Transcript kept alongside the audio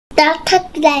Don't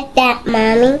talk like that,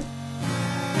 Mommy.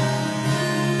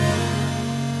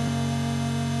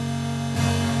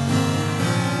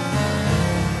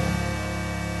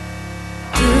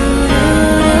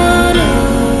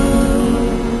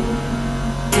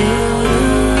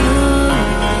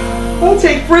 I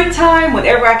take free time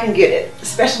whenever I can get it,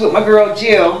 especially with my girl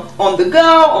Jill. On the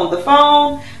go, on the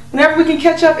phone, whenever we can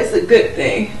catch up, it's a good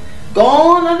thing.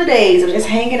 Gone are the days of just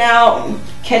hanging out and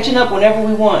catching up whenever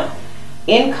we want.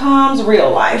 In comes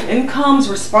real life, in comes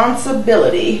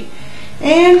responsibility.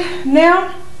 And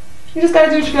now, you just gotta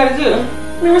do what you gotta do.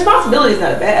 I mean, responsibility is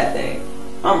not a bad thing.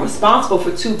 I'm responsible for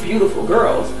 2 beautiful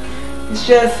girls. It's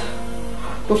just,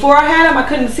 before I had them, I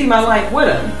couldn't see my life with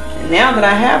them. And now that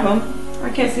I have them,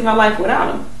 I can't see my life without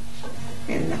them.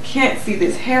 And I can't see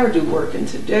this hairdo working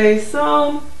today,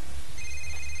 so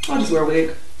I'll just wear a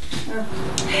wig.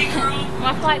 Hey girl.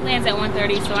 My flight lands at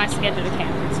 1:30, so I scheduled a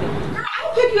cab for 2.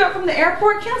 I'll pick you up from the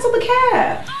airport. Cancel the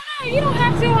cab. Oh no, you don't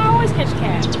have to. I always catch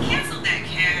cabs. Cancel that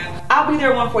cab. I'll be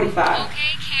there at 1:45.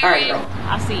 Okay, Karen. All right, girl.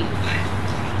 I'll see you.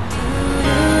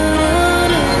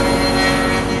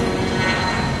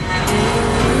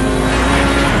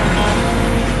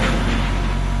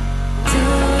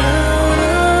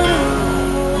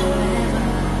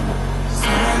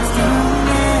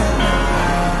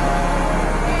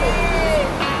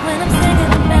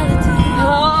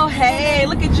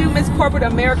 Corporate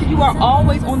America, you are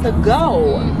always on the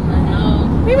go. I know.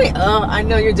 Maybe, I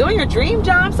know you're doing your dream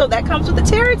job, so that comes with the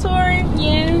territory.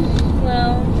 Yeah,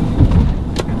 well.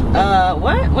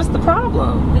 What? What's the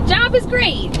problem? The job is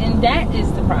great, and that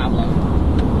is the problem.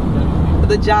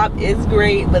 The job is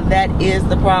great, but that is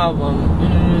the problem.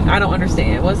 I don't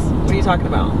understand. What are you talking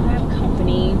about? I have a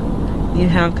company. You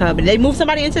have company. They moved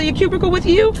somebody into your cubicle with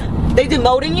you? They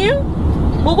demoting you?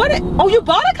 Well, what? Oh, you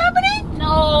bought a company?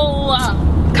 No.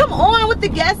 Come on with the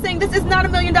guessing. This is not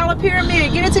 $1 million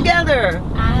pyramid. Get it together.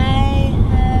 I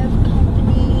have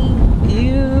company.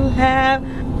 You have...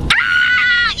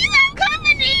 Ah! You have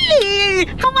company!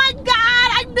 Oh my God!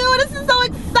 I knew it. This is so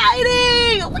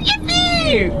exciting. Look at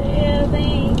me. Yeah,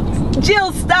 thanks.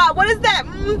 Jill, stop. What is that?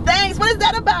 Thanks. What is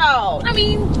that about? I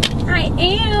mean, I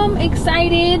am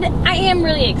excited. I am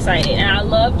really excited. And I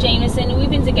love Jameson. And we've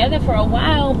been together for a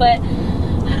while, but...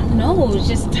 No, it's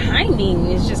just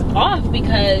timing is just off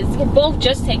because we're both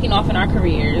just taking off in our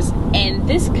careers, and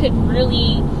this could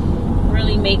really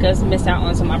make us miss out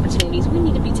on some opportunities we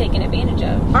need to be taking advantage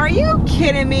of. Are you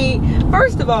kidding me?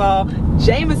 First of all,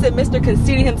 Jameson, Mr.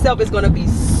 Conceited himself, is going to be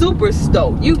super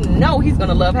stoked. You know he's going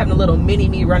to love having a little mini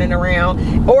me running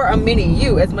around, or a mini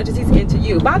you, as much as he's into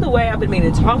you. By the way, I've been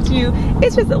meaning to talk to you.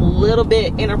 It's just a little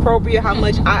bit inappropriate how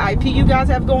much IIP you guys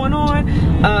have going on.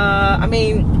 I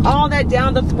mean, all that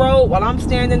down the throat while I'm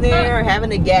standing there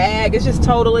having a gag. It's just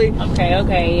totally...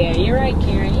 Okay, yeah, you're right,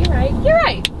 Karen. You're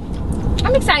right.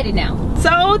 I'm excited now.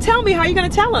 So tell me, how you gonna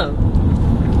tell him?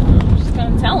 I'm just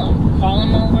gonna tell him. Call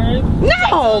him over.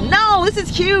 No, this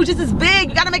is huge. This is big.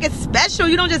 You gotta make it special.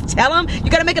 You don't just tell him. You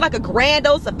gotta make it like a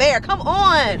grandiose affair. Come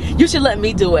on. You should let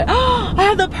me do it. I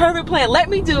have the perfect plan. Let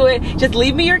me do it. Just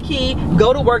leave me your key.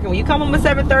 Go to work, and when you come home at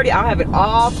 7:30, I'll have it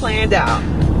all planned out.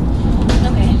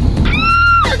 Okay.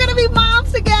 We're gonna be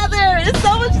moms together. It's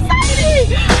so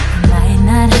exciting. Might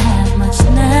not have much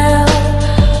now.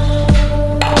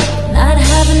 Not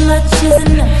having much is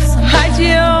enough. Hi,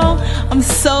 Jill. I'm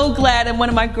so glad that one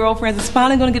of my girlfriends is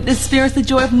finally going to get to experience the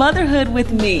joy of motherhood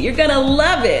with me. You're going to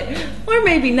love it. Or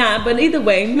maybe not, but either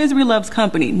way, misery loves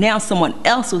company. Now someone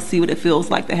else will see what it feels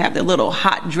like to have their little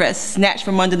hot dress snatched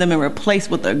from under them and replaced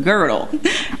with a girdle.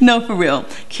 No, for real.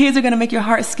 Kids are going to make your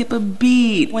heart skip a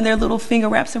beat when their little finger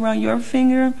wraps around your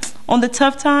finger. On the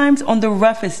tough times, on the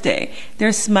roughest day,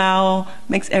 their smile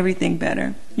makes everything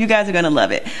better. You guys are going to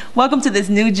love it. Welcome to this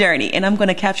new journey, and I'm going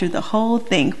to capture the whole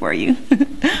thing for you.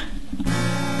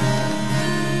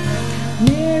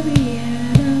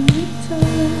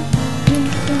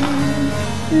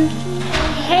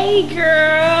 Hey,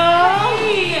 girl.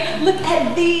 Hey, look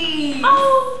at these.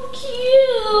 Oh,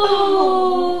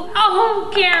 cute. Oh,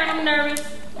 Karen, I'm nervous.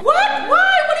 What? Why?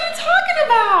 What are you talking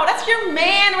about? That's your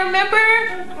man, remember?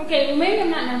 Okay, well, maybe I'm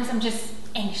not nervous. I'm just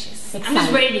anxious. I'm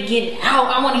just ready to get it out.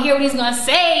 I want to hear what he's going to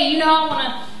say. You know, I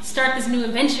want to start this new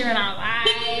adventure in our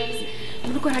lives.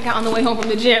 Look what I got on the way home from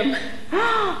the gym.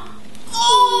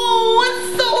 Oh,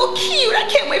 it's so cute. I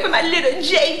can't wait for my little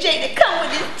JJ to come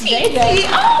with his TT.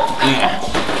 Oh. Yeah.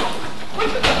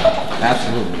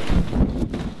 Absolutely.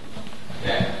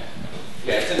 Yeah,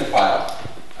 it's in the file.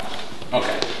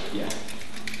 Okay, yeah.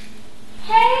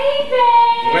 Hey,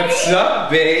 babe. What's up,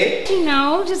 babe? You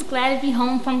know, just glad to be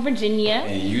home from Virginia.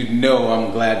 And you know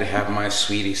I'm glad to have my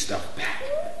sweetie stuff back.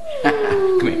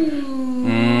 Come here.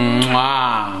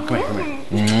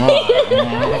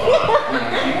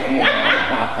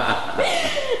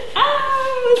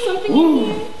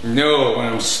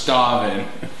 starving.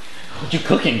 What you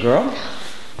cooking, girl?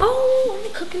 Oh,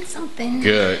 I'm cooking something.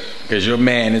 Good, because your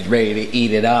man is ready to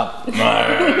eat it up.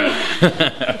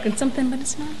 Cooking something, but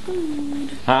it's not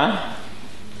food. Huh?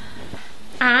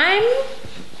 I'm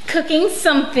cooking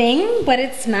something, but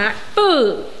it's not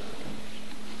food.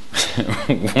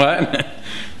 What?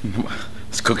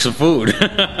 Let's cook some food.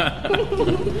 I'm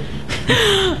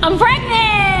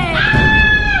pregnant!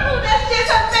 Oh, that's just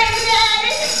her baby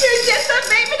daddy. He's just her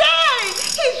baby daddy.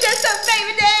 He's just her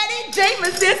baby daddy.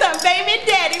 Jameson's her baby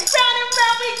daddy. Round and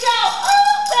round we go. Oh,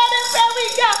 round and round we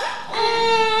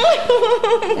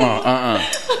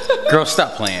go. Girl,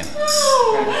 stop playing.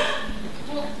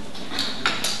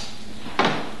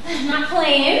 Not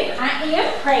playing. I am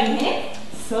pregnant.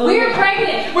 So We're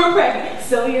pregnant. We're pregnant.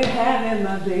 So you're having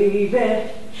my baby.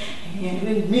 And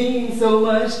it means so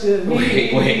much to me.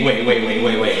 Wait.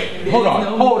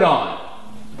 Hold on.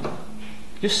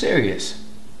 You're serious?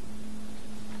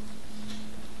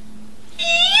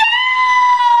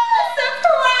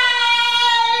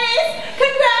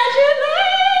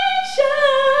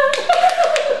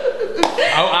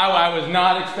 I was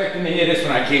not expecting to hear this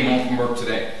when I came home from work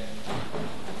today.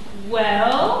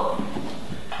 Well,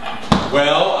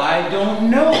 I don't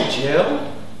know,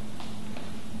 Jill.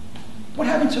 What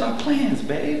happened to our plans,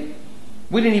 babe?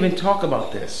 We didn't even talk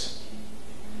about this.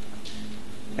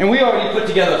 And we already put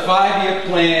together a 5-year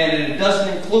plan and it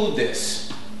doesn't include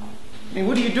this. I mean,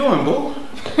 what are you doing, boo?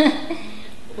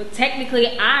 well,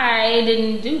 technically, I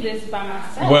didn't do this by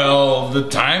myself. Well, the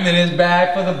timing is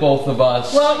bad for the both of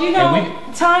us. Well, you know,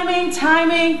 timing,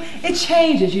 it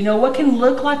changes. You know, what can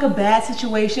look like a bad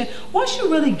situation, once you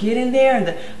really get in there and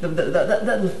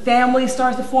the family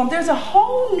starts to form, there's a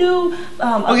whole new...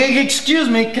 Okay, excuse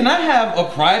me, can I have a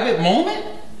private moment?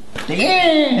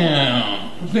 Damn.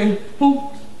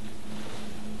 Who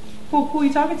are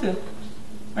you talking to?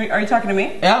 Are you talking to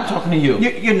me? Yeah, I'm talking to you.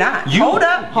 You're not. Hold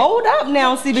up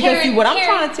now, see, because Karen, see what I'm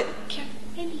trying to... Karen,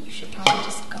 maybe you should probably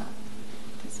just go.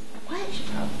 What?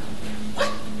 What?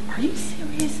 Are you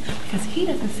serious? Because he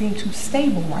doesn't seem too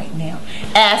stable right now.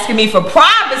 Asking me for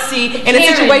privacy in a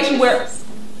situation where...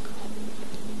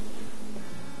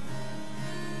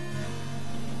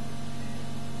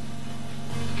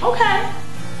 Okay.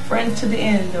 Friends to the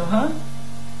end though, huh?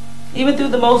 Even through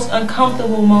the most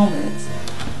uncomfortable moments.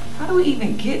 How do we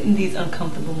even get in these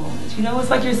uncomfortable moments? You know, it's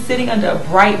like you're sitting under a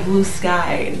bright blue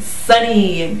sky and it's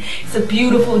sunny and it's a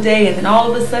beautiful day, and then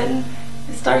all of a sudden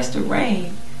it starts to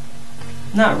rain.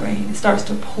 Not rain, it starts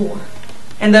to pour.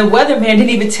 And the weatherman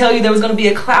didn't even tell you there was going to be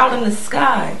a cloud in the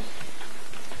sky.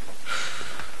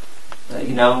 But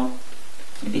you know,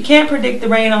 if you can't predict the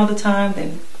rain all the time,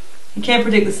 then you can't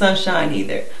predict the sunshine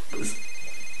either.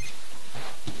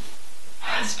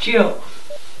 That's Jill.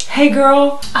 Hey,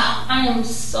 girl. Oh, I am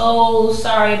so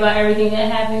sorry about everything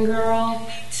that happened, girl.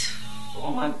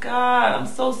 Oh my God, I'm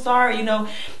so sorry. You know,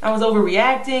 I was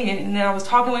overreacting and I was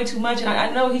talking way too much, and I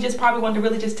know he just probably wanted to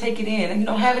really just take it in and, you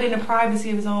know, have it in the privacy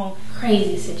of his own.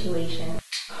 Crazy situation.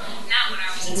 Not what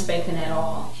I was expecting at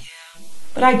all. Yeah.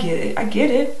 But I get it. I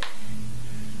get it.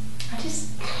 I just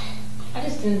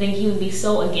didn't think he would be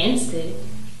so against it.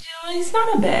 You know, he's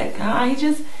not a bad guy. He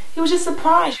was just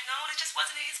surprised, you know.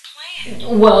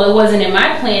 Well, it wasn't in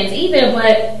my plans either,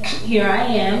 but here I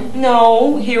am.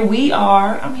 No, here we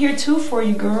are. I'm here too for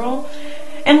you, girl.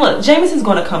 And look, Jameson's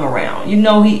gonna come around. You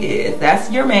know he is.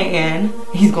 That's your man.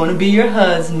 He's gonna be your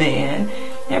husband.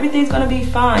 Everything's gonna be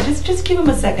fine. Just give him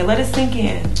a second. Let it sink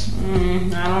in.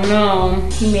 I don't know.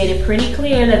 He made it pretty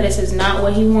clear that this is not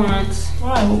what he wants.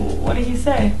 Why? What did he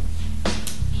say?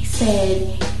 He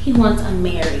said he wants a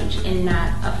marriage and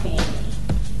not a family.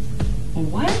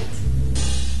 What?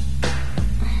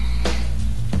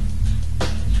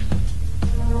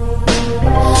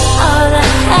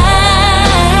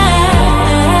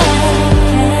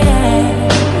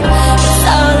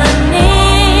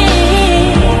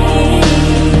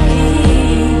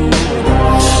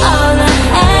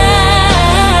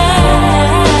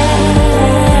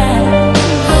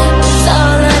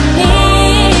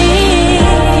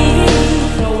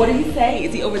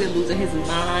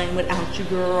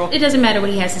 It doesn't matter what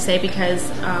he has to say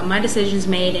because my decision's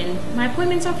made and my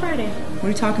appointment's on Friday. What are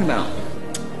you talking about?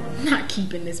 Not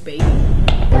keeping this baby. All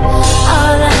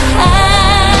I